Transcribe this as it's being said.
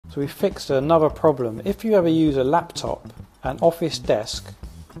So we fixed another problem. If you ever use a laptop, an office desk,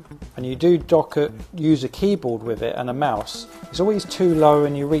 and you do use a keyboard with it and a mouse, it's always too low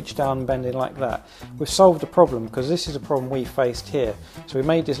and you reach down and bend it like that. We've solved the problem because this is a problem we faced here. So we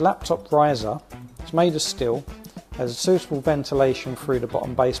made this laptop riser. It's made of steel, has suitable ventilation through the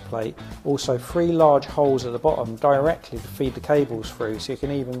bottom base plate, also 3 large holes at the bottom directly to feed the cables through, so you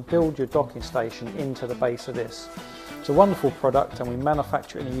can even build your docking station into the base of this. It's a wonderful product and we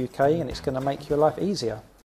manufacture it in the UK, and it's going to make your life easier.